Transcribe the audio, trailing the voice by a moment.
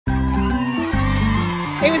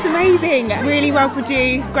It was amazing, really well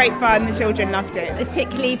produced, great fun, the children loved it.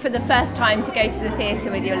 Particularly for the first time to go to the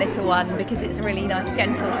theatre with your little one, because it's a really nice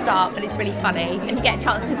gentle start, but it's really funny and you get a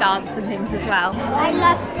chance to dance and things as well. I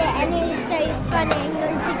loved it and it was so funny and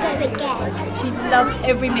wanted to go again. She loved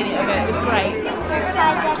every minute of it, it was great. The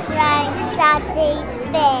tiger trying Daddy's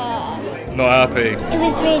bear. Not happy. It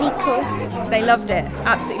was really cool. They loved it,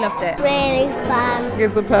 absolutely loved it. Really fun.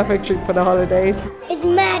 It's a perfect treat for the holidays. It's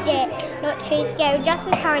magic. Not too scary, just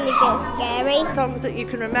a tiny bit scary. Songs that you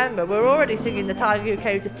can remember. We're already singing the Tiger Who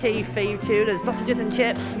Came to Tea theme tune and sausages and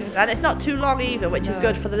chips. And it's not too long either, which is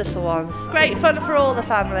good for the little ones. Great fun for all the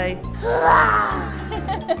family.